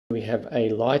We have a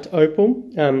light opal,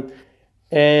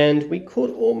 and we could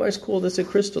almost call this a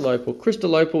crystal opal.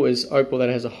 Crystal opal is opal that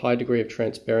has a high degree of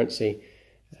transparency.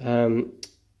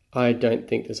 I don't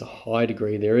think there's a high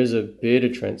degree. There is a bit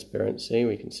of transparency,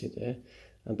 we can see there,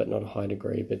 but not a high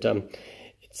degree. But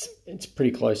it's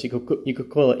pretty close. You could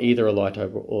call it either a light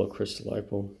opal or a crystal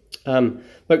opal.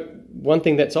 But one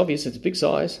thing that's obvious, it's a big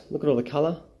size. Look at all the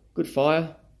colour, good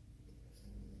fire.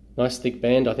 Nice thick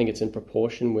band. I think it's in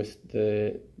proportion with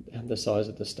the size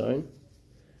of the stone.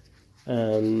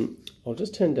 I'll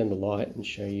just turn down the light and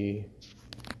show you.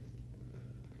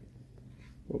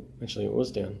 Oh, actually, it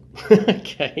was down.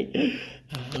 Okay,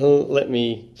 let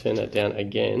me turn that down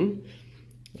again.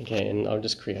 Okay, and I'll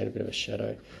just create a bit of a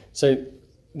shadow. So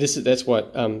that's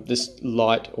what this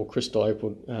light or crystal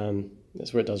opal.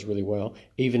 That's where it does really well.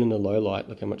 Even in the low light,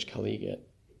 look how much colour you get.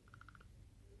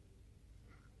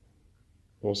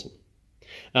 Awesome.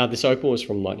 This opal is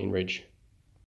from Lightning Ridge.